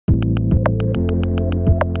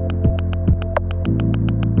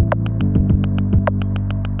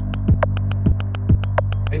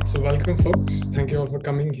Welcome, folks. Thank you all for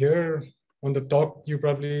coming here. On the talk, you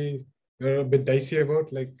probably are a bit dicey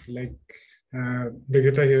about, like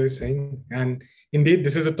Brigitta here is saying. And indeed,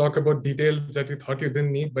 this is a talk about details that you thought you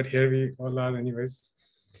didn't need, but here we all are anyways.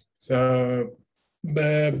 So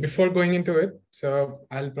before going into it, so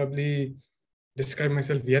I'll probably describe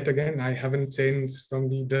myself yet again. I haven't changed from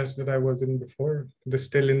the dress that I was in before.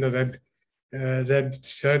 Still in the red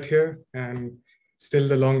shirt here, and still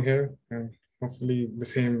the long hair, and hopefully the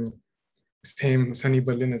same sunny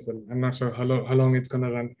Berlin as well. I'm not sure how long it's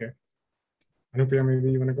gonna run here. Anupriya,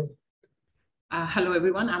 maybe you wanna go? Hello,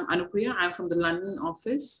 everyone. I'm Anupriya. I'm from the London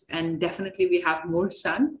office, and definitely we have more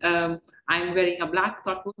sun. I'm wearing a black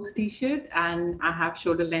Thoughtworks t-shirt, and I have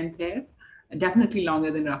shoulder length hair, definitely longer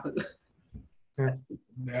than Rahul.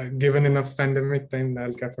 Given enough pandemic time,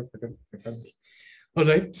 I'll catch up with him. All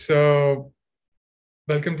right, so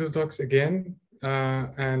welcome to the talks again.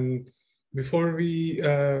 And before we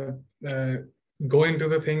go into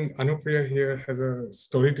the thing, Anupriya here has a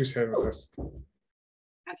story to share with us.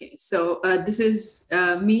 Okay, so this is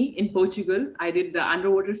me in Portugal. I did the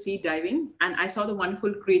underwater sea diving, and I saw the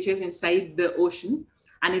wonderful creatures inside the ocean,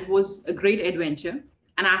 and it was a great adventure.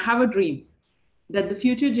 And I have a dream that the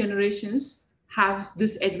future generations have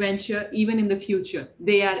this adventure even in the future.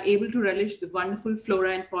 They are able to relish the wonderful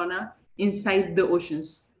flora and fauna inside the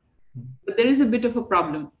oceans. But there is a bit of a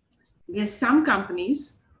problem. There's some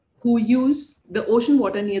companies who use the ocean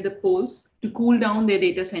water near the poles to cool down their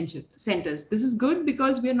data centers. This is good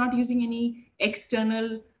because we are not using any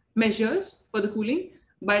external measures for the cooling,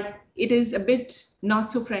 but it is a bit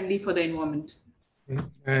not so friendly for the environment.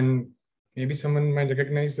 And maybe someone might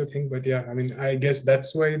recognize the thing, but yeah, I mean, I guess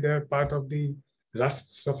that's why they're part of the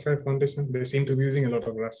Rust software foundation. They seem to be using a lot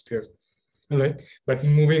of Rust here. All right, but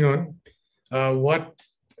moving on, what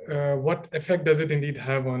effect does it indeed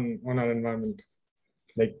have on our environment?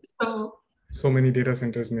 Like so many data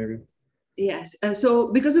centers, maybe. Yes.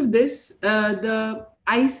 So because of this, the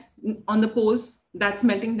ice on the poles that's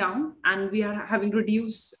melting down, and we are having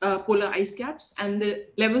reduced polar ice caps, and the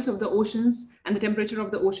levels of the oceans and the temperature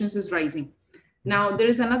of the oceans is rising. Now, there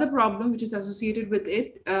is another problem which is associated with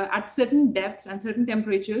it. At certain depths and certain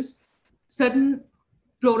temperatures, certain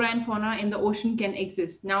flora and fauna in the ocean can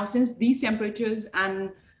exist. Now, since these temperatures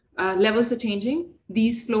and levels are changing,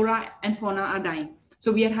 these flora and fauna are dying.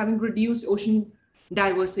 So we are having reduced ocean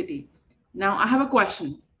diversity. Now, I have a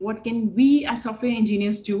question. What can we as software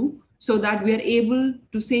engineers do so that we are able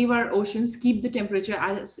to save our oceans, keep the temperature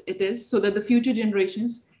as it is, so that the future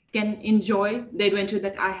generations can enjoy the adventure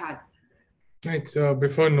that I had? Right. So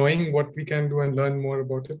before knowing what we can do and learn more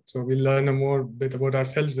about it, so we learn a bit about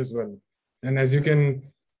ourselves as well. And as you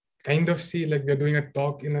can kind of see, like we're doing a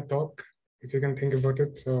talk in a talk, if you can think about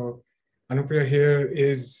it. So Anupriya here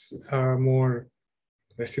is more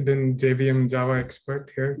resident JVM Java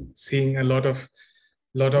expert here, seeing a lot of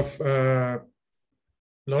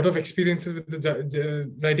experiences with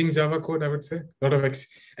the writing Java code, I would say, a lot of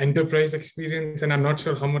enterprise experience, and I'm not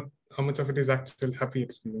sure how much of it is actual happy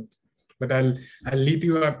experience. But I'll lead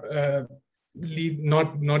you up,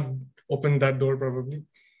 not open that door probably,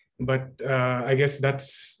 but I guess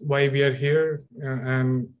that's why we are here.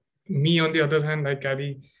 And me, on the other hand, I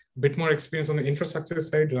carry a bit more experience on the infrastructure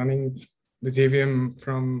side, running the JVM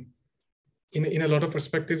from in a lot of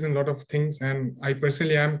perspectives and a lot of things. And I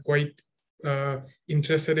personally am quite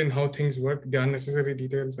interested in how things work, the unnecessary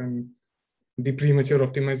details and the premature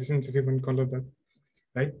optimizations, if you want to call it that,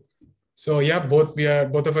 right? So yeah, both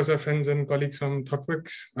of us are friends and colleagues from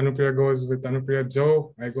Thoughtworks. Anupriya goes with Anupriya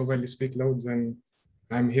Jo. I go by Speak Louds, and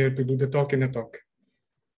I'm here to do the talk in a talk,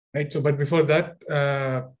 right? So, but before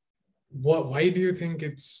that, why do you think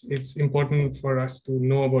it's important for us to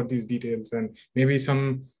know about these details, and maybe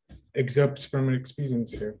some excerpts from your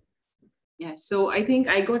experience here? Yeah, so I think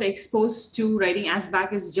I got exposed to writing as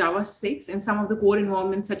back as Java 6 in some of the core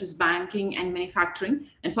environments such as banking and manufacturing.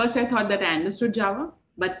 And first I thought that I understood Java,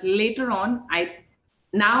 but later on, I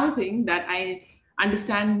now think that I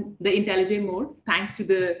understand the IntelliJ more thanks to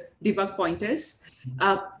the debug pointers.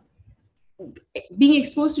 Being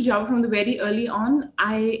exposed to Java from the very early on,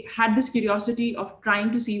 I had this curiosity of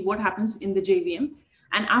trying to see what happens in the JVM.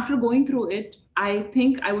 And after going through it, I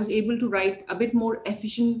think I was able to write a bit more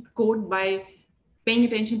efficient code by paying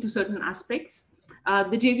attention to certain aspects.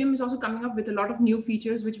 The JVM is also coming up with a lot of new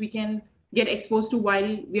features which we can get exposed to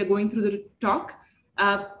while we are going through the talk.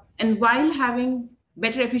 And while having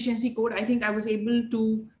better efficiency code, I think I was able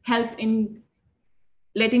to help in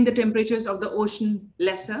letting the temperatures of the ocean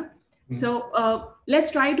lesser. So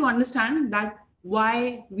let's try to understand that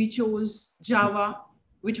why we chose Java,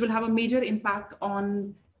 which will have a major impact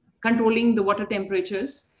on controlling the water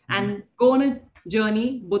temperatures, and go on a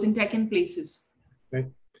journey both in tech and places. Right.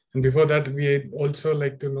 And before that, we also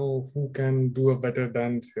like to know who can do a better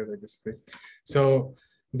dance here, I guess. Right? So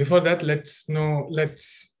before that, let's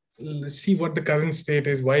see what the current state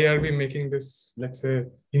is. Why are we making this, let's say,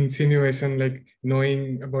 insinuation, like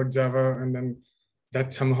knowing about Java, and then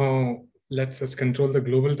that somehow lets us control the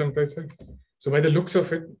global temperature? So by the looks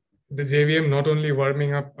of it, the JVM not only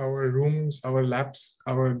warming up our rooms, our labs,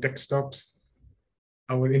 our desktops,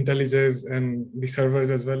 our IntelliJs and the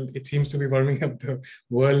servers as well, it seems to be warming up the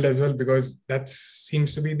world as well, because that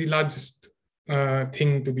seems to be the largest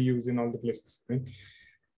thing to be used in all the places, right?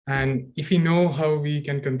 And if we know how we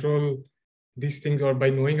can control these things, or by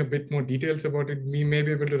knowing a bit more details about it, we may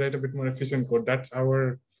be able to write a bit more efficient code. That's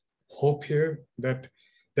our hope here, that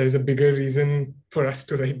there is a bigger reason for us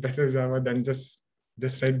to write better Java than just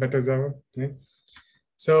write better Java, right?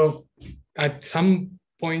 So at some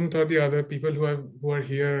point or the other, people who are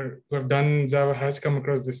here, who have done Java, has come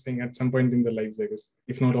across this thing at some point in their lives, I guess,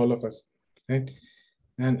 if not all of us, right?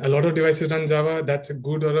 And a lot of devices run Java. That's a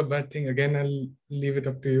good or a bad thing. Again, I'll leave it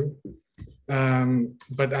up to you.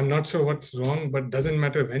 But I'm not sure what's wrong, but doesn't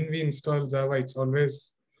matter. When we install Java, it's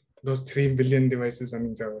always those 3 billion devices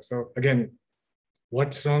running Java. So again,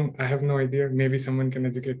 what's wrong? I have no idea. Maybe someone can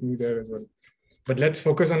educate me there as well. But let's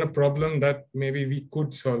focus on a problem that maybe we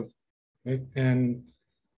could solve, right? And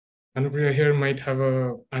Anupriya here might have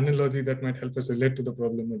an analogy that might help us relate to the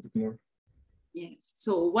problem a bit more. Yes.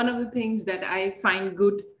 So one of the things that I find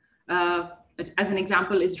good as an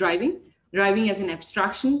example is driving as an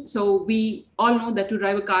abstraction. So we all know that to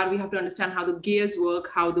drive a car, we have to understand how the gears work,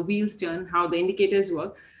 how the wheels turn, how the indicators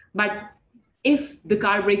work. But if the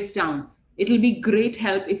car breaks down, it'll be great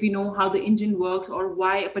help if you know how the engine works or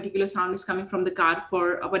why a particular sound is coming from the car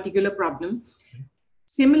for a particular problem.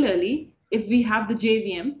 Similarly, if we have the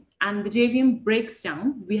JVM and the JVM breaks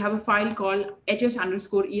down, we have a file called hs_err_pid.log,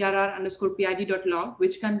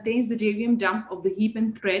 which contains the JVM dump of the heap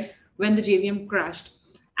and thread when the JVM crashed.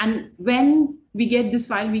 And when we get this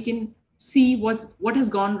file, we can see what has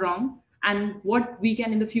gone wrong and what we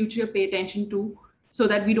can in the future pay attention to so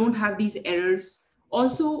that we don't have these errors.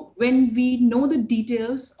 Also, when we know the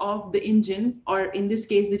details of the engine, or in this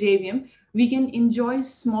case, the JVM, we can enjoy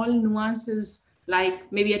small nuances,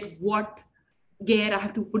 like maybe at what gear I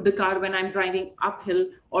have to put the car when I'm driving uphill,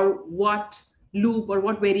 or what loop or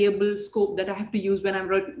what variable scope that I have to use when I'm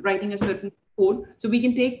writing a certain code. So we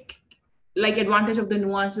can take like advantage of the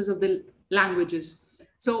nuances of the languages.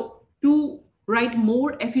 So to write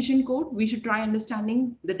more efficient code, we should try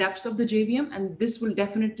understanding the depths of the JVM, and this will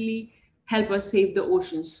definitely help us save the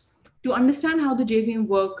oceans. To understand how the JVM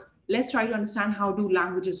work, let's try to understand how do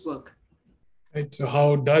languages work. Right. So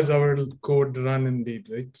how does our code run indeed,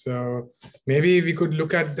 right? So maybe we could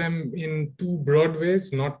look at them in 2 broad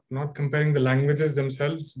ways, not comparing the languages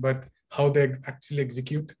themselves, but how they actually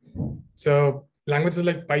execute. So languages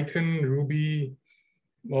like Python, Ruby,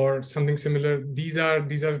 or something similar, these are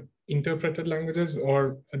interpreted languages,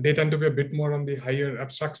 or they tend to be a bit more on the higher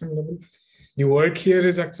abstraction level. The work here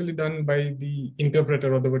is actually done by the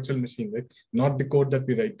interpreter or the virtual machine, right? Not the code that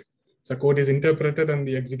we write. So code is interpreted and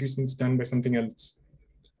the execution is done by something else.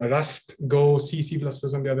 Rust, Go, C, C++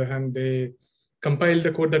 on the other hand, they compile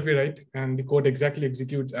the code that we write and the code exactly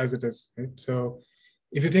executes as it is, right? So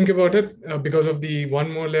if you think about it, because of the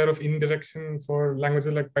one more layer of indirection for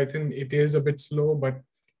languages like Python, it is a bit slow, but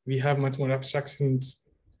we have much more abstractions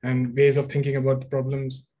and ways of thinking about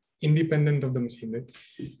problems independent of the machine, right?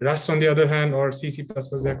 Rust, on the other hand, or C, C++,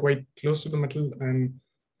 they're quite close to the metal, and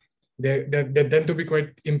they tend to be quite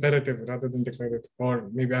imperative rather than declarative, or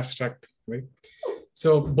maybe abstract, right?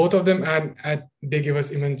 So both of them, and they give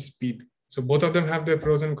us immense speed. So both of them have their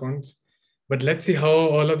pros and cons, but let's see how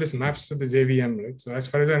all of this maps to the JVM, right? So as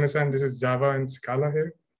far as I understand, this is Java and Scala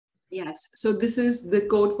here. Yes, so this is the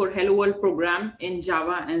code for Hello World program in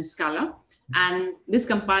Java and Scala. And this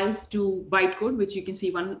compiles to bytecode, which you can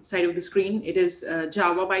see one side of the screen. It is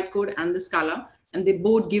Java bytecode and the Scala, and they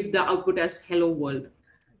both give the output as Hello World.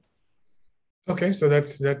 Okay, so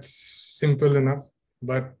that's simple enough,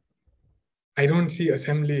 but I don't see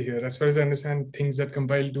assembly here. As far as I understand, things that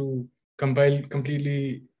compile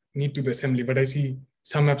completely need to be assembly, but I see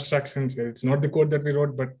some abstractions here. It's not the code that we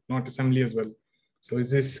wrote, but not assembly as well. So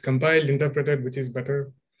is this compiled, interpreted, which is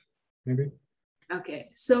better, maybe? Okay,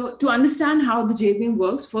 so to understand how the JVM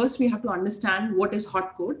works, first we have to understand what is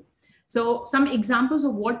hot code. So some examples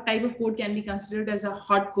of what type of code can be considered as a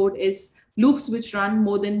hot code is loops which run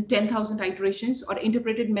more than 10,000 iterations, or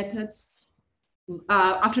interpreted methods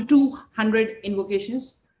after 200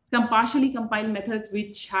 invocations, some partially compiled methods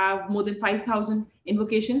which have more than 5,000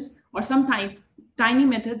 invocations, or some tiny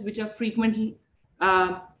methods which are frequently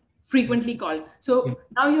called. So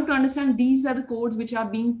now you have to understand these are the codes which are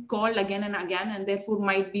being called again and again, and therefore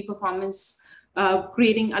might be performance,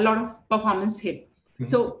 creating a lot of performance hit.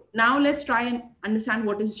 So now let's try and understand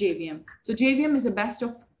what is JVM. So JVM is the best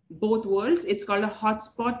of both worlds. It's called a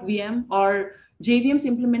hotspot VM, or JVM's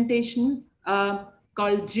implementation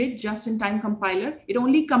called JIT, just-in-time compiler. It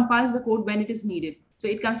only compiles the code when it is needed. So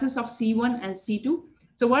it consists of C1 and C2.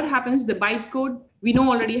 So what happens, the bytecode, we know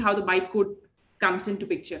already how the bytecode comes into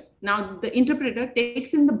picture. Now the interpreter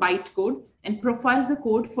takes in the bytecode and profiles the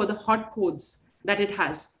code for the hot codes that it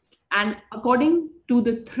has. And according to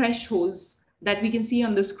the thresholds that we can see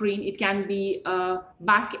on the screen, it can be a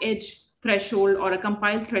back edge threshold or a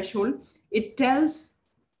compile threshold. It tells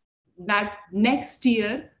that next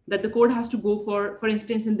tier that the code has to go for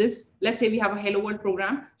instance, in this, let's say we have a hello world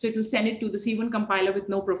program. So it will send it to the C1 compiler with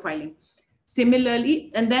no profiling.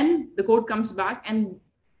 Similarly, and then the code comes back, and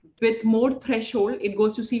with more threshold, it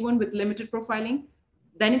goes to C1 with limited profiling.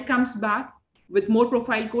 Then it comes back with more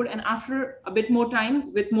profile code. And after a bit more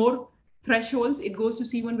time, with more thresholds, it goes to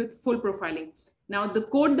C1 with full profiling. Now, the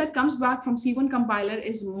code that comes back from C1 compiler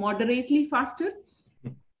is moderately faster.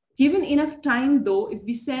 Given enough time, though, if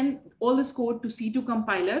we send all this code to C2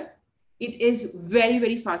 compiler, it is very,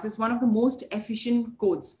 very fast. It's one of the most efficient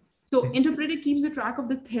codes. So interpreter keeps the track of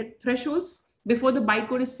the thresholds before the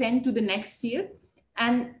bytecode is sent to the next tier.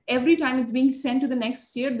 And every time it's being sent to the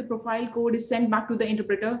next tier, the profile code is sent back to the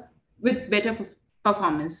interpreter with better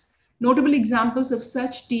performance. Notable examples of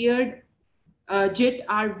such tiered JIT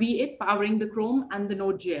are V8 powering the Chrome and the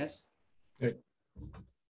Node.js. Right.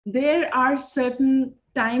 There are certain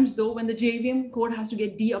times, though, when the JVM code has to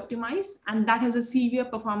get de-optimized, and that has a severe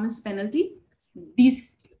performance penalty.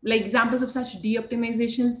 These, like examples of such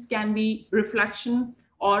de-optimizations, can be reflection,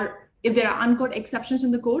 or if there are uncaught exceptions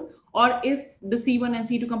in the code, or if the C1 and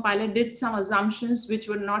C2 compiler did some assumptions which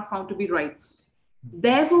were not found to be right.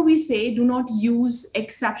 Therefore, we say do not use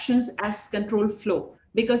exceptions as control flow,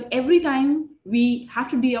 because every time we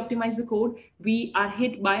have to de-optimize the code, we are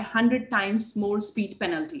hit by 100 times more speed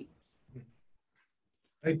penalty.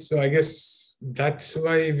 Right. So I guess that's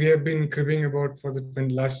why we have been cribbing about for the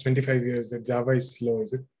last 25 years that Java is slow,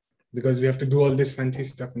 is it? Because we have to do all this fancy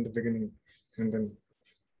stuff in the beginning, and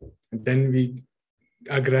then we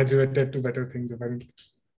are graduated to better things, apparently.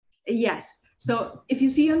 Yes. So if you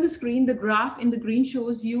see on the screen, the graph in the green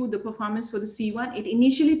shows you the performance for the C1. It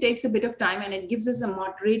initially takes a bit of time, and it gives us a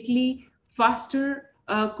moderately faster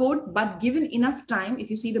code, but given enough time,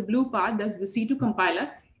 if you see the blue part, that's the C2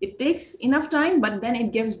 compiler. It takes enough time, but then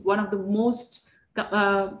it gives one of the most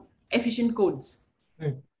efficient codes.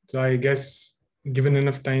 Right. So I guess given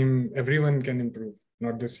enough time, everyone can improve,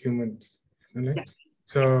 not just humans. Right? Yeah.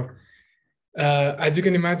 So as you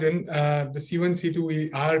can imagine, the C1, C2,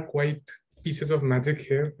 we are quite pieces of magic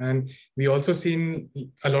here. And we also seen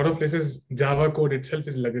a lot of places, Java code itself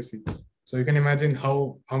is legacy. So you can imagine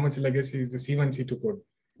how much legacy is the C1, C2 code,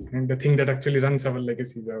 and the thing that actually runs our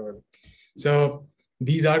legacy Java. So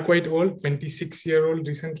these are quite old, 26-year-old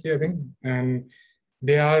recently, I think. And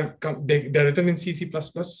they're written in C, C++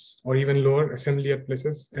 or even lower assembly at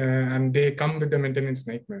places. And they come with the maintenance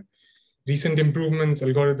nightmare. Recent improvements,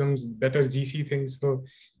 algorithms, better GC things. So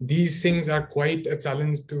these things are quite a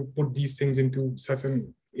challenge to put these things into such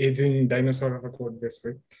an aging dinosaur of a code base,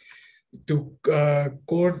 right? To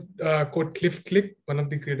code Cliff Click, one of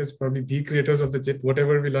the creators, probably the creators of the JIT,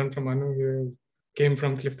 whatever we learned from Anu came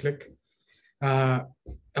from Cliff Click.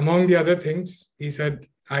 Among the other things, he said,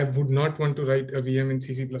 I would not want to write a VM in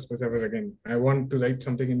C, C++ ever again. I want to write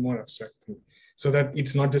something in more abstract things, so that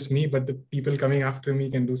it's not just me, but the people coming after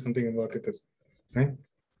me can do something about it as well, right?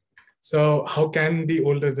 So how can the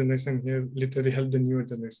older generation here literally help the newer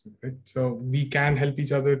generation, right? So we can help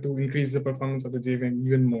each other to increase the performance of the JVM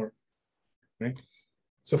even more, right?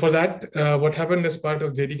 So for that, what happened as part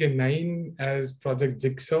of JDK 9 as Project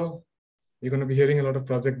Jigsaw, you're going to be hearing a lot of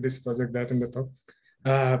project this, project that in the talk.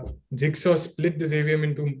 Jigsaw split the JVM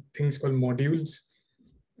into things called modules,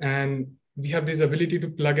 and we have this ability to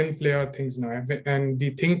plug and play our things now. And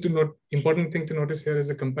the important thing to notice here is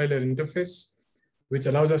the compiler interface, which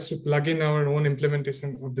allows us to plug in our own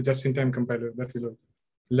implementation of the just-in-time compiler that we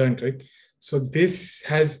learned, right? So this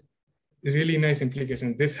has really nice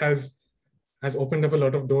implications. This has opened up a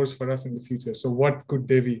lot of doors for us in the future. So what could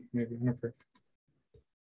they be? Maybe.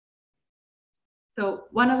 So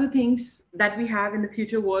one of the things that we have in the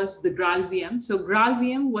future was the GraalVM. So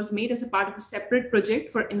GraalVM was made as a part of a separate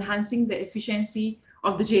project for enhancing the efficiency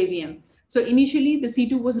of the JVM. So initially the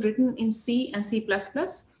C2 was written in C and C++.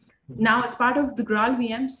 Now as part of the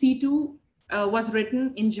GraalVM, C2 was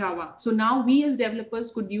written in Java. So now we as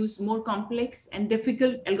developers could use more complex and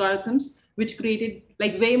difficult algorithms, which created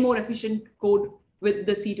like way more efficient code with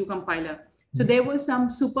the C2 compiler. So there were some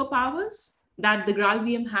superpowers that the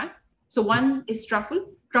GraalVM had. So one is Truffle.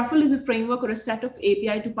 Truffle is a framework or a set of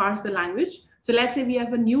API to parse the language. So let's say we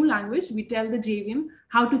have a new language, we tell the JVM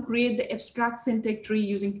how to create the abstract syntax tree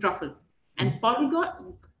using Truffle. And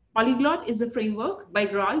Polyglot is a framework by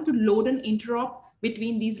Graal to load and interop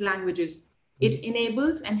between these languages. It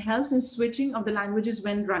enables and helps in switching of the languages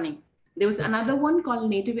when running. There was another one called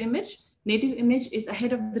Native Image. Native Image is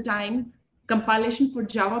ahead of the time compilation for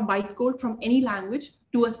Java bytecode from any language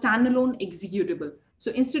to a standalone executable.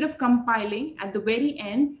 So instead of compiling at the very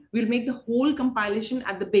end, we'll make the whole compilation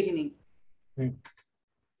at the beginning.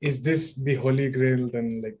 Is this the holy grail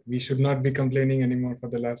then? Like we should not be complaining anymore for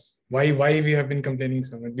the last, why we have been complaining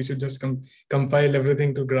so much? We should just compile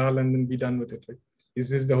everything to Graal and then be done with it, right? Is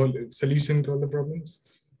this the whole solution to all the problems?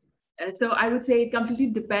 So I would say it completely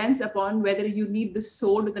depends upon whether you need the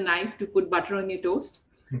sword or the knife to put butter on your toast.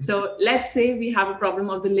 So let's say we have a problem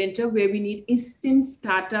of the linter where we need instant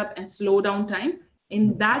startup and slow down time.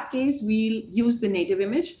 In that case, we'll use the native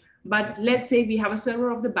image. But let's say we have a server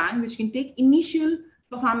of the bank which can take initial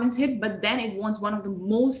performance hit, but then it wants one of the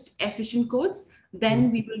most efficient codes.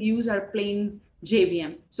 Then we will use our plain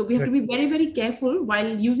JVM. So we have to be very, very careful while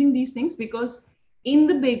using these things, because in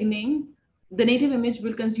the beginning, the native image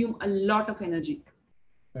will consume a lot of energy.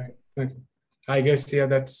 Right. Okay. I guess,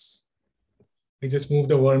 yeah, we just moved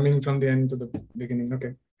the warming from the end to the beginning.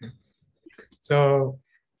 Okay. So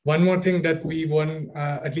one more thing that we want,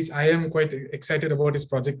 at least I am quite excited about, is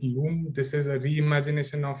Project Loom. This is a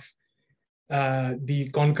reimagination of the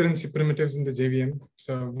concurrency primitives in the JVM.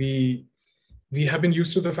 So we have been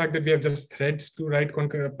used to the fact that we have just threads to write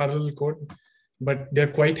parallel code, but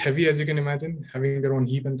they're quite heavy, as you can imagine, having their own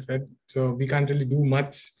heap and thread. So we can't really do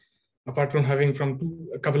much apart from having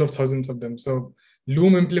a couple of thousands of them. So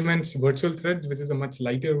Loom implements virtual threads, which is a much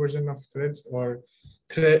lighter version of threads, or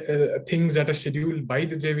things that are scheduled by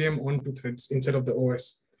the JVM onto threads instead of the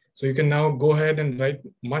OS. So you can now go ahead and write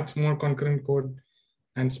much more concurrent code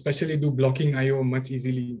and especially do blocking IO much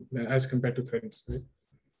easily as compared to threads. Right?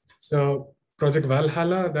 So Project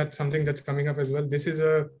Valhalla, that's something that's coming up as well. This is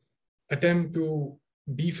an attempt to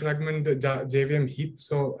defragment the JVM heap.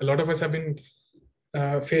 So a lot of us have been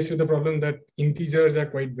faced with the problem that integers are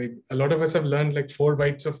quite big. A lot of us have learned like 4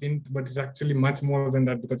 bytes of int, but it's actually much more than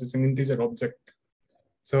that because it's an integer object.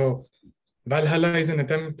 So Valhalla is an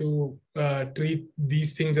attempt to treat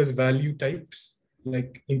these things as value types,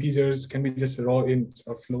 like integers can be just raw ints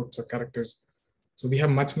or floats or characters. So we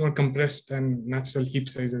have much more compressed and natural heap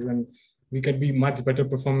sizes, and we can be much better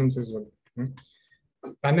performance as well.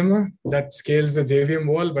 Panama, that scales the JVM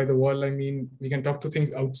wall. By the wall, I mean, we can talk to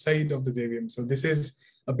things outside of the JVM. So this is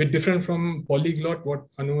a bit different from Polyglot, what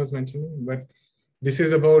Anu was mentioning, but this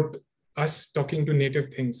is about us talking to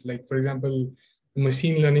native things. Like, for example,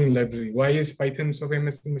 machine learning library. Why is Python so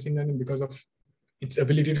famous in machine learning? Because of its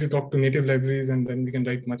ability to talk to native libraries, and then we can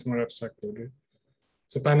write much more abstract code. Right?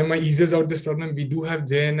 So Panama eases out this problem. We do have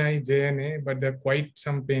JNI, JNA, but they're quite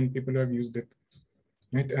some pain. People who have used it.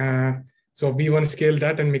 Right? So we want to scale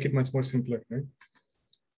that and make it much more simpler. Right?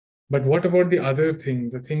 But what about the other thing,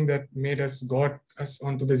 the thing that got us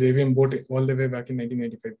onto the JVM boat all the way back in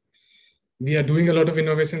 1995? We are doing a lot of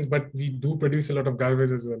innovations, but we do produce a lot of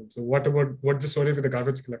garbage as well. So what's the story with the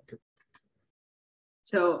garbage collector?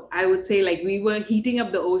 So I would say, like, we were heating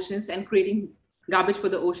up the oceans and creating garbage for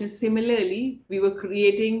the oceans. Similarly, we were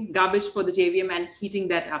creating garbage for the JVM and heating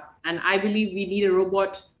that up. And I believe we need a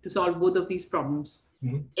robot to solve both of these problems.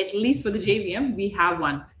 At least for the JVM, we have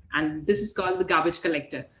one, and this is called the garbage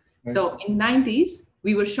collector. Right. So in 90s,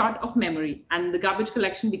 we were short of memory, and the garbage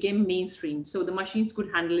collection became mainstream, so the machines could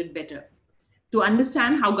handle it better. To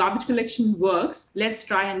understand how garbage collection works, let's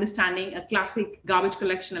try understanding a classic garbage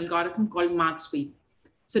collection algorithm called mark sweep.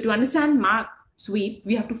 So to understand mark sweep,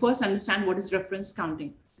 we have to first understand what is reference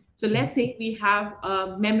counting. So let's say we have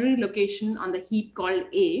a memory location on the heap called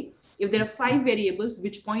A. If there are 5 variables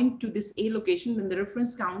which point to this A location, then the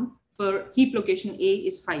reference count for heap location A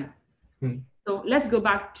is 5. So let's go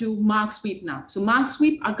back to mark sweep now. So mark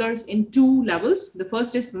sweep occurs in 2 levels. The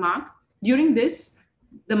first is mark. During this,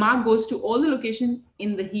 the mark goes to all the location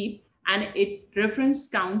in the heap, and it reference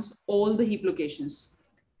counts all the heap locations.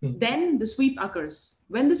 Then the sweep occurs.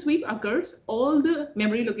 When the sweep occurs, all the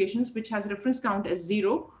memory locations which has reference count as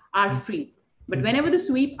 0 are free. But whenever the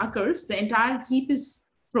sweep occurs, the entire heap is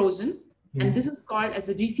frozen, and this is called as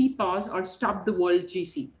a GC pause or stop the world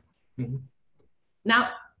GC. Now,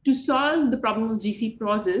 to solve the problem of GC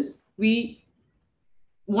pauses, we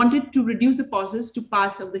wanted to reduce the pauses to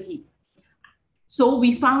parts of the heap. So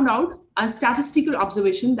we found out a statistical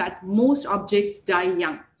observation that most objects die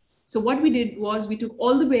young. So what we did was we took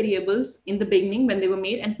all the variables in the beginning when they were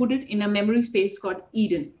made and put it in a memory space called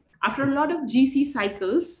Eden. After a lot of GC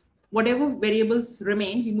cycles, whatever variables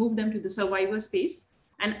remained, we moved them to the survivor space.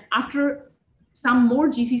 And after some more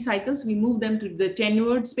GC cycles, we moved them to the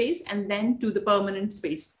tenured space and then to the permanent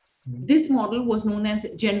space. This model was known as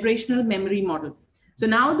generational memory model. So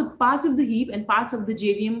now the parts of the heap and parts of the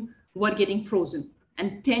JVM were getting frozen,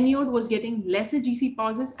 and tenured was getting lesser GC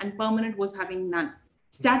pauses and permanent was having none.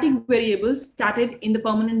 Static variables started in the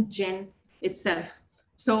permanent gen itself.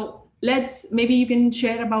 So maybe you can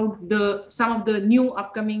share about some of the new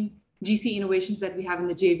upcoming GC innovations that we have in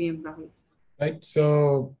the JVM, Rahul. Right.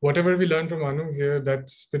 So whatever we learned from Anu here,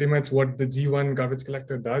 that's pretty much what the G1 garbage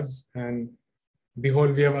collector does. And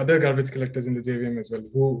behold, we have other garbage collectors in the JVM as well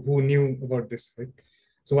who knew about this, right?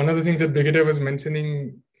 So one of the things that Brigadier was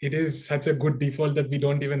mentioning, it is such a good default that we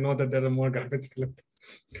don't even know that there are more garbage collectors.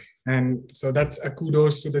 And so that's a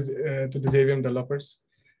kudos to the JVM developers.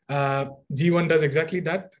 G1 does exactly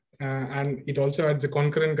that. And it also adds a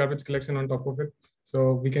concurrent garbage collection on top of it.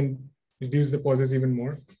 So we can reduce the pauses even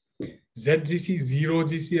more. ZGC, zero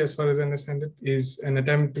GC, as far as I understand it, is an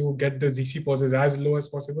attempt to get the GC pauses as low as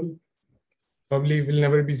possible. Probably will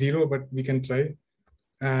never be zero, but we can try.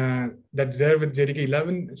 That's there with JDK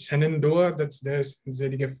 11. Shenandoah, that's there in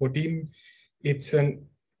JDK 14. It's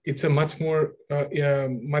a much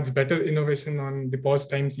better innovation on the pause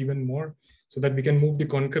times even more, so that we can move the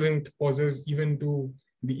concurrent pauses even to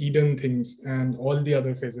the Eden things and all the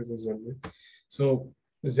other phases as well. Right? So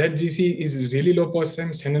ZGC is really low pause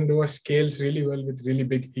time. Shenandoah scales really well with really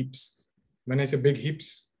big heaps. When I say big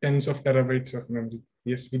heaps, tens of terabytes of memory.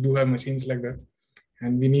 Yes, we do have machines like that.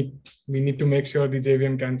 And we need to make sure the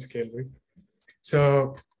JVM can scale, right?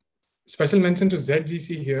 So special mention to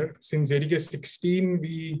ZGC here. Since JDK 16,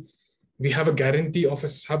 we have a guarantee of a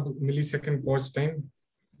sub-millisecond pause time.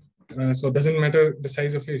 So it doesn't matter the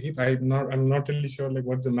size of your heap. I'm not really sure like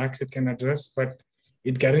what's the max it can address, but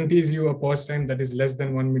it guarantees you a pause time that is less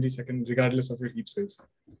than 1 millisecond, regardless of your heap size.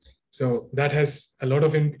 So that has a lot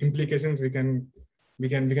of implications. We can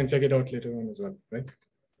check it out later on as well, right?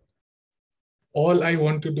 All I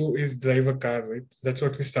want to do is drive a car, right? That's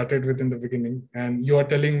what we started with in the beginning. And you are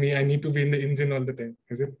telling me I need to be in the engine all the time,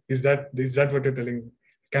 is it? Is that what you're telling me?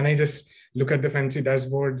 Can I just look at the fancy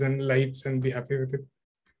dashboards and lights and be happy with it?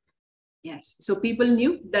 Yes. So people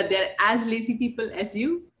knew that they're as lazy people as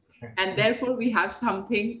you. And therefore, we have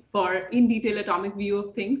something for in-detail atomic view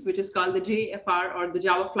of things, which is called the JFR, or the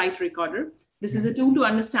Java Flight Recorder. This is a tool to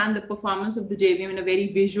understand the performance of the JVM in a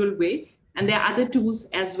very visual way. And there are other tools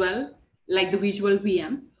as well, like the visual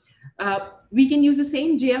VM. We can use the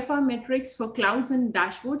same JFR metrics for clouds and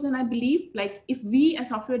dashboards. And I believe, like, if we as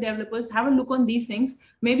software developers have a look on these things,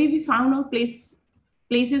 maybe we found out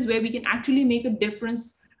places where we can actually make a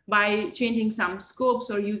difference by changing some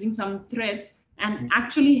scopes or using some threads and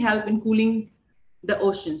actually help in cooling the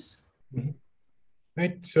oceans.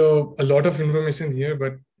 Right. So a lot of information here,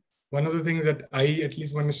 but one of the things that I at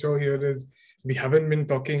least want to show here is we haven't been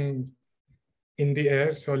talking in the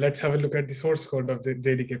air. So let's have a look at the source code of the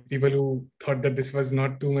JDK. People who thought that this was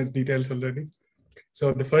not too much details already.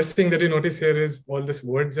 So the first thing that you notice here is all these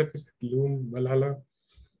words that we said, Loom, Valhalla,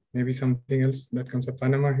 maybe something else that comes up,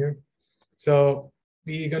 Panama here. So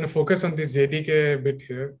we're going to focus on this JDK bit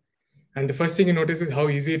here. And the first thing you notice is how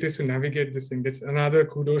easy it is to navigate this thing. That's another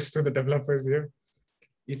kudos to the developers here.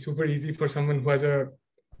 It's super easy for someone who has a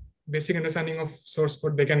basic understanding of source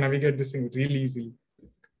code. They can navigate this thing really easily.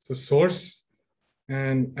 So source,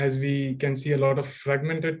 and as we can see a lot of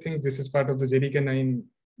fragmented things, this is part of the JDK 9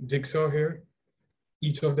 jigsaw here.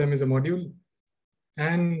 Each of them is a module.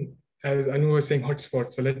 And as Anu was saying,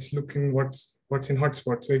 hotspot. So let's look in what's in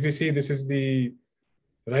hotspot. So if you see, this is the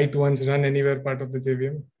write once, run anywhere part of the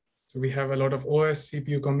JVM. So we have a lot of OS,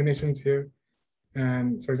 CPU combinations here.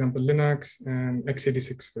 And for example, Linux and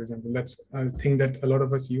x86, for example, that's a thing that a lot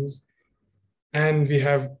of us use. And we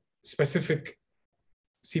have specific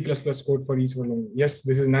C++ code for each volume. Yes,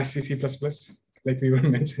 this is nasty C++, like we were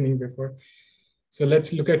mentioning before. So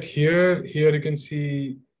let's look at here. Here you can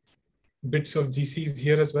see bits of GCs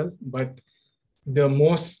here as well. But the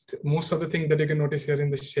most of the thing that you can notice here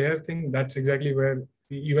in the share thing, that's exactly where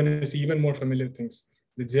we even see even more familiar things.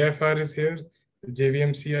 The JFR is here, the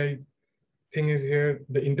JVM CI thing is here,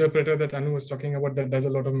 the interpreter that Anu was talking about that does a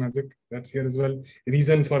lot of magic, that's here as well.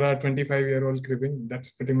 Reason for our 25-year-old cribbing,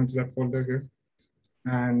 that's pretty much that folder here.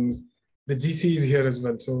 And the GC is here as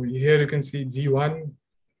well. So here you can see G1,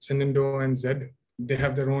 Shenandoah, and Z. They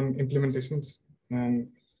have their own implementations. And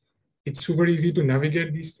it's super easy to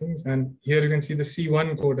navigate these things. And here you can see the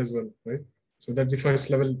C1 code as well, right? So that's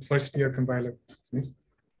the first year compiler. Right?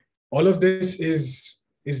 All of this is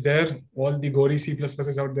there. All the gory C++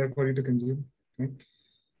 is out there for you to consume. Right?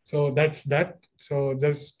 So that's that. So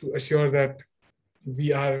just to assure that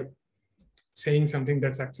we are saying something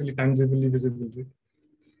that's actually tangibly visible.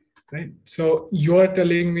 Right? So you're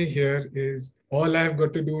telling me here is all I've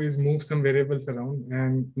got to do is move some variables around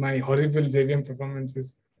and my horrible JVM performance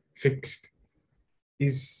is fixed.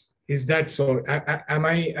 Is that so?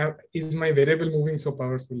 Is my variable moving so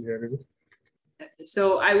powerful here? Is it?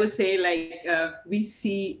 So I would say we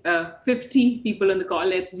see 50 people on the call.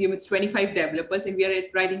 Let's assume it's 25 developers and we are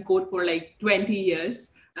writing code for like 20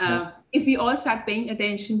 years. If we all start paying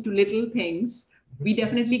attention to little things, we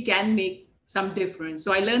definitely can make some difference.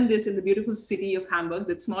 So I learned this in the beautiful city of Hamburg,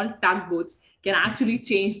 that small tugboats can actually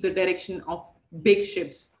change the direction of big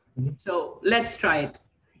ships. So let's try it.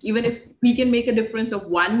 Even if we can make a difference of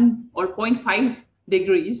 1 or 0.5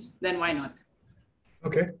 degrees, then why not?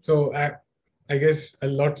 Okay, so I guess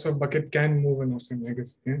lots of bucket can move an ocean, I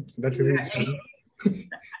guess. Yeah, that's exactly.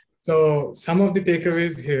 So some of the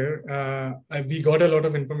takeaways here, we got a lot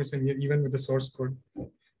of information here, even with the source code.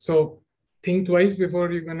 So think twice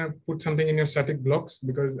before you're gonna put something in your static blocks,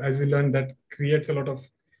 because as we learned, that creates a lot of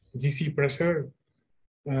GC pressure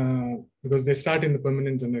because they start in the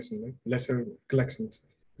permanent generation, right? Lesser collections.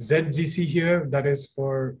 ZGC here, that is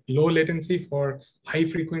for low latency, for high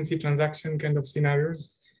frequency transaction kind of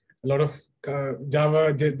scenarios. A lot of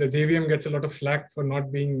Java, the JVM gets a lot of flack for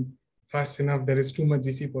not being fast enough. There is too much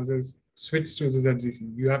GC pauses. Switch to the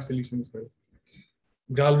ZGC. You have solutions for it.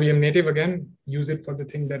 GraalVM native, again, use it for the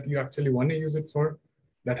thing that you actually want to use it for.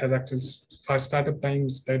 That has actual fast startup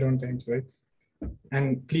times, tie-down times, right?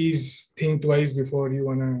 And please think twice before you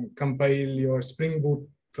want to compile your Spring Boot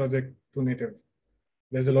project to native.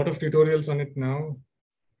 There's a lot of tutorials on it now,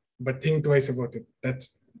 but think twice about it.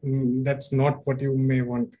 That's not what you may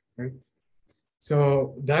want, right?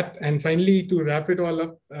 So that, and finally, to wrap it all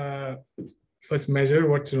up, first measure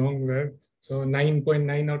what's wrong where. So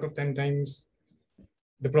 9.9 out of 10 times,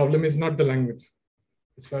 the problem is not the language.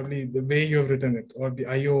 It's probably the way you have written it or the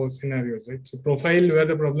IO scenarios, right? So profile where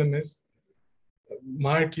the problem is,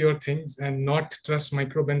 mark your things and not trust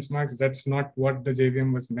micro benchmarks. That's not what the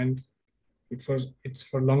JVM was meant. It's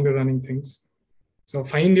for longer running things. So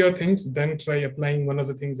find your things, then try applying one of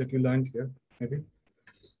the things that you learned here, maybe.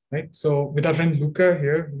 Right. So with our friend Luca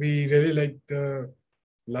here, we really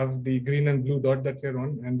love the green and blue dot that we're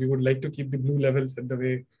on, and we would like to keep the blue levels at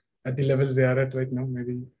the levels they are at right now,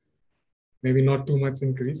 maybe not too much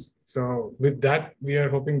increase. So with that, we are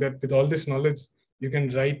hoping that with all this knowledge, you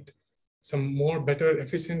can write some more better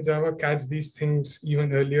efficient Java, catch these things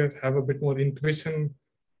even earlier, have a bit more intuition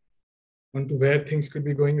onto where things could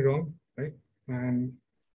be going wrong, right? And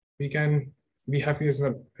we can be happy as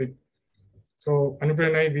well, right? So Anupriya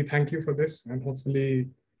and I, we thank you for this, and hopefully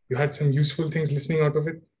you had some useful things listening out of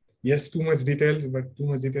it. Yes, too much details, but too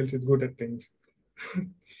much details is good at things.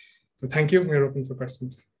 So thank you. We're open for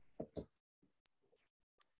questions. I'm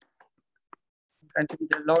going to be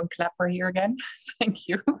the lone clapper here again. Thank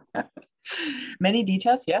you. Many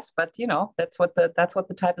details, yes, but you know that's what the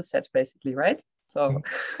title said basically, right? So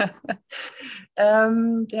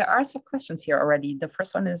there are some questions here already. The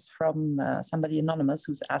first one is from somebody anonymous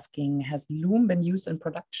who's asking, has Loom been used in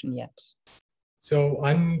production yet? So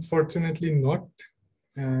unfortunately not.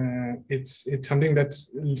 It's something that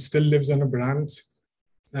still lives on a branch,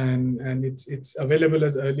 and it's available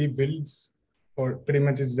as early builds, or pretty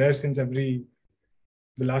much it's there since the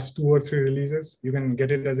last 2 or 3 releases. You can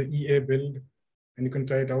get it as an EA build and you can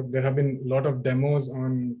try it out. There have been a lot of demos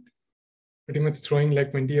on pretty much throwing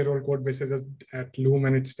like 20-year-old code bases at Loom,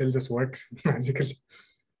 and it still just works magically.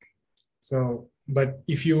 So, but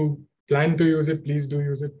if you plan to use it, please do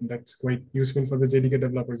use it. That's quite useful for the JDK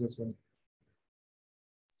developers as well.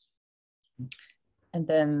 And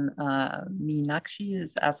then Meenakshi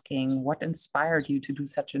is asking, what inspired you to do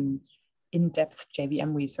such an in-depth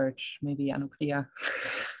JVM research? Maybe Anupriya.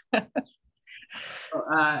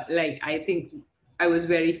 I think I was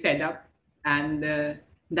very fed up, and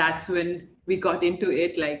that's when we got into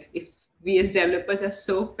it. Like, if we as developers are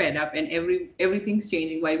so fed up and everything's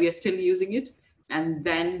changing, why we are still using it? And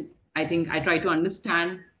then I think I try to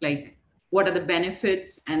understand like what are the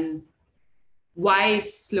benefits and why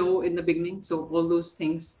it's slow in the beginning. So all those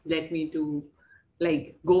things led me to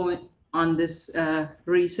like go on this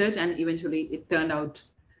research, and eventually it turned out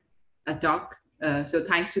a talk. So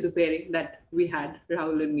thanks to the pairing that we had,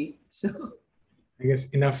 Rahul and me. So I guess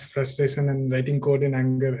enough frustration and writing code in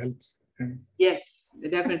anger helps. Yes.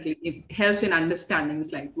 definitely. It helps in understanding.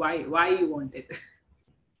 It's like why you want it.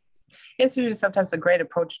 It's usually sometimes a great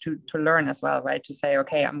approach to learn as well, right? To say,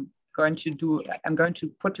 okay, I'm going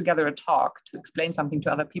to put together a talk to explain something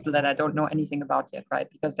to other people that I don't know anything about yet, right?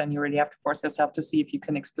 Because then you really have to force yourself to see if you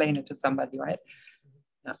can explain it to somebody, right?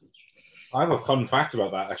 Yeah. I have a fun fact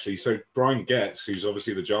about that, actually. So Brian Getz, who's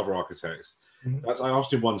obviously the Java architect, I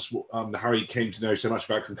asked him once how he came to know so much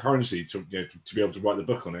about concurrency to be able to write the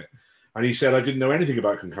book on it. And he said, I didn't know anything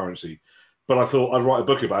about concurrency, but I thought I'd write a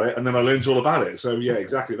book about it, and then I learned all about it. So yeah,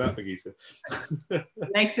 exactly that, Nagita.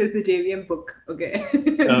 Next is the JVM book. Okay.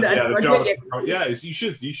 Yeah, you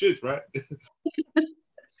should, right?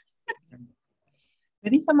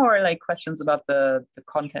 Maybe some more like questions about the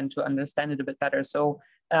content to understand it a bit better. So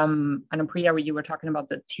Anupriya, you were talking about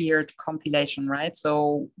the tiered compilation, right?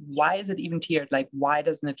 So why is it even tiered? Like, why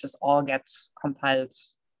doesn't it just all get compiled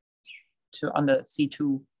to on the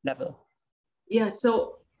C2 level? Yeah,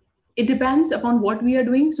 so it depends upon what we are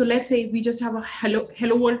doing. So let's say we just have a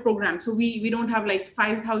hello world program. So we don't have like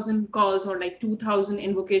 5,000 calls or like 2,000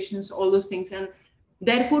 invocations, all those things. And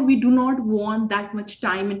therefore, we do not want that much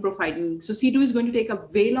time in profiling. So C2 is going to take a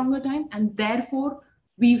way longer time. And therefore,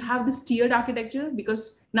 we have this tiered architecture,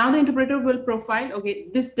 because now the interpreter will profile, okay,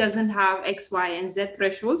 this doesn't have X, Y, and Z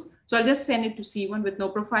thresholds. So I'll just send it to C1 with no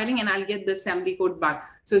profiling, and I'll get the assembly code back.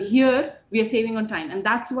 So here we are saving on time. And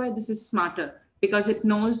that's why this is smarter, because it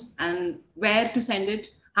knows and where to send it,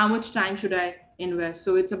 how much time should I invest.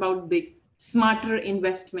 So it's about big, smarter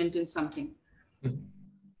investment in something.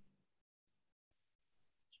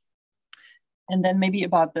 And then maybe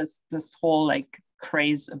about this whole like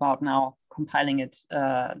craze about now compiling it,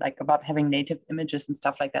 like about having native images and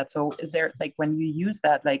stuff like that. So is there, like, when you use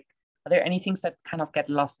that, like, are there any things that kind of get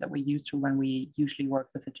lost that we used to when we usually work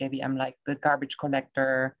with the JVM, like the garbage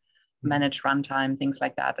collector, manage runtime, things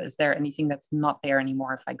like that? Is there anything that's not there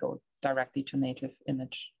anymore if I go directly to native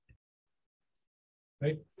image?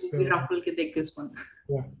 Right. So, Rahul can take this one.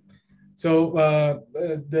 Yeah. So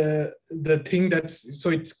the thing so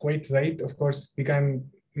it's quite right. Of course, we can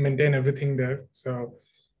maintain everything there. So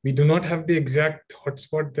we do not have the exact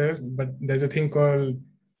hotspot there, but there's a thing called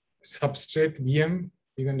substrate VM.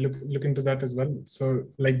 You can look into that as well. So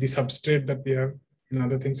like the substrate that we have and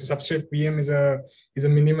other things. So substrate VM is a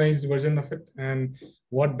minimized version of it. And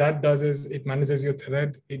what that does is it manages your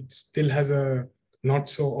thread. It still has a not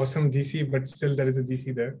so awesome GC, but still there is a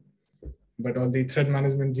GC there. But all the thread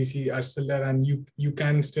management GC are still there, and you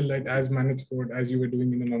can still write as managed code as you were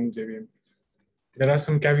doing in a normal JVM. There are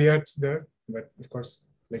some caveats there, but of course,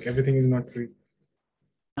 like everything is not free.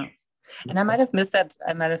 And I might have missed that.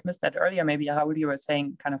 Earlier. Maybe Rahul, you were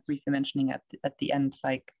saying, kind of briefly mentioning at the end,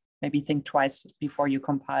 like maybe think twice before you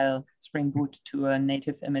compile Spring Boot to a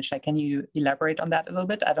native image. Like, can you elaborate on that a little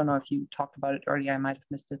bit? I don't know if you talked about it earlier. I might have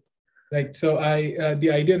missed it. Right. So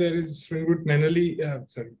the idea there is Spring Boot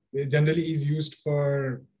generally is used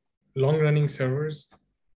for long-running servers,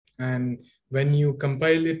 and when you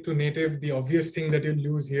compile it to native, the obvious thing that you'll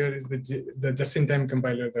use here is the just-in-time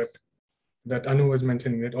compiler that Anu was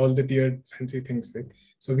mentioning, right? All the tiered fancy things, right?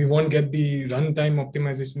 So we won't get the runtime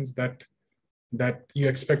optimizations that you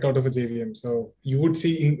expect out of a JVM. So you would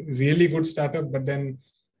see in really good startup, but then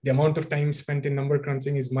the amount of time spent in number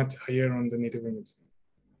crunching is much higher on the native image.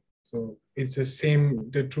 So it's the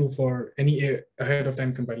same true for any ahead of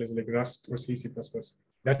time compilers like Rust or C++.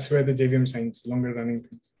 That's where the JVM shines, longer running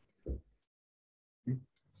things.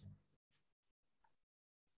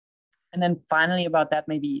 And then finally about that,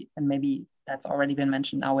 maybe that's already been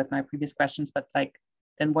mentioned now with my previous questions, but like,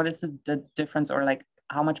 then what is the difference, or like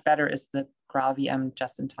how much better is the GraalVM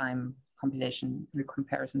just-in-time compilation in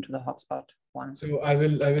comparison to the hotspot one? So I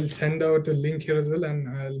will send out a link here as well, and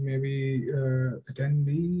I'll maybe attend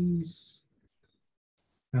these.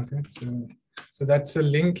 Okay, so that's a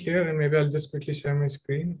link here, and maybe I'll just quickly share my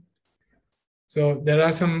screen. So there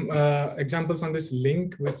are some examples on this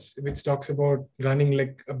link which talks about running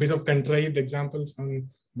like a bit of contrived examples on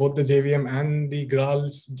both the JVM and the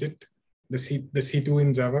Graal's JIT, the C2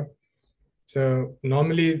 in Java. So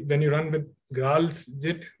normally when you run with Graal's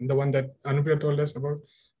JIT, the one that Anupriya told us about,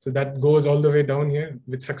 so that goes all the way down here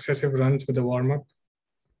with successive runs with the warm up.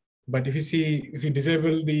 But if you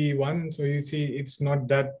disable the one, so you see it's not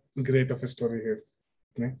that great of a story here.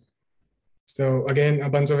 Okay? So again, a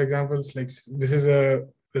bunch of examples, like this is a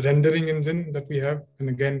rendering engine that we have. And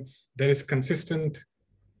again, there is consistent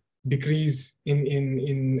decrease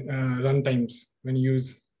in runtimes when you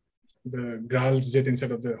use the Graal's JIT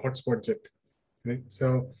instead of the hotspot JIT. Right?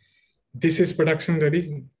 So this is production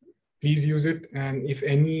ready. Please use it. And if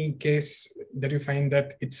any case that you find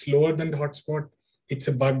that it's slower than the hotspot, it's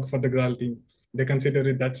a bug for the Graal team. they consider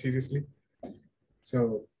it that seriously.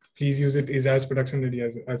 So please use it. Is as production ready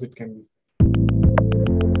as it can be.